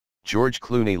George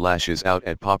Clooney lashes out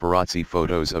at paparazzi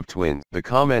photos of twins. The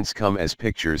comments come as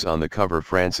pictures on the cover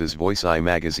France's Voice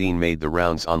magazine made the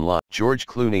rounds online. George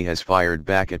Clooney has fired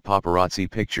back at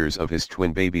paparazzi pictures of his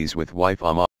twin babies with wife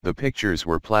Amal. The pictures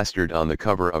were plastered on the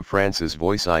cover of France's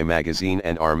Voice magazine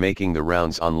and are making the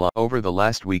rounds online. Over the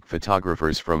last week,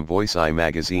 photographers from Voice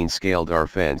magazine scaled our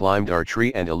fence, climbed our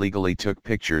tree and illegally took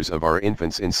pictures of our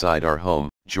infants inside our home,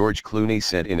 George Clooney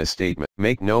said in a statement.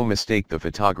 Make no mistake, the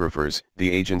photographers,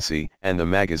 the agency, and the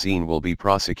magazine will be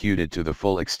prosecuted to the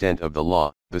full extent of the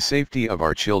law. The safety of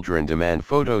our children demand.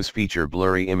 Photos feature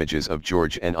blurry images of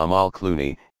George and Amal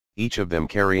Clooney, each of them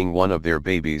carrying one of their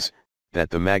babies, that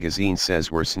the magazine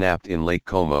says were snapped in Lake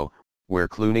Como, where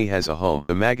Clooney has a home.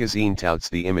 The magazine touts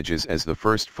the images as the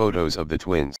first photos of the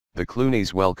twins. The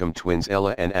Clooneys welcomed twins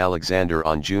Ella and Alexander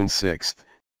on June 6,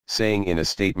 saying in a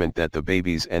statement that the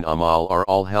babies and Amal are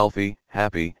all healthy,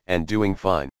 happy, and doing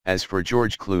fine. As for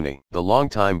George Clooney, the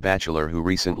longtime bachelor who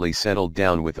recently settled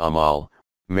down with Amal,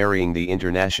 marrying the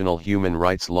international human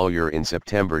rights lawyer in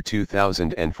September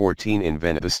 2014 in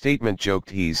Venice, the statement joked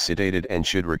he's sedated and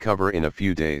should recover in a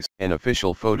few days. An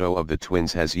official photo of the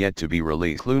twins has yet to be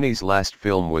released. Clooney's last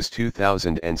film was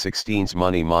 2016's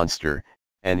Money Monster,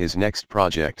 and his next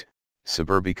project,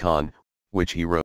 Suburbicon, which he wrote.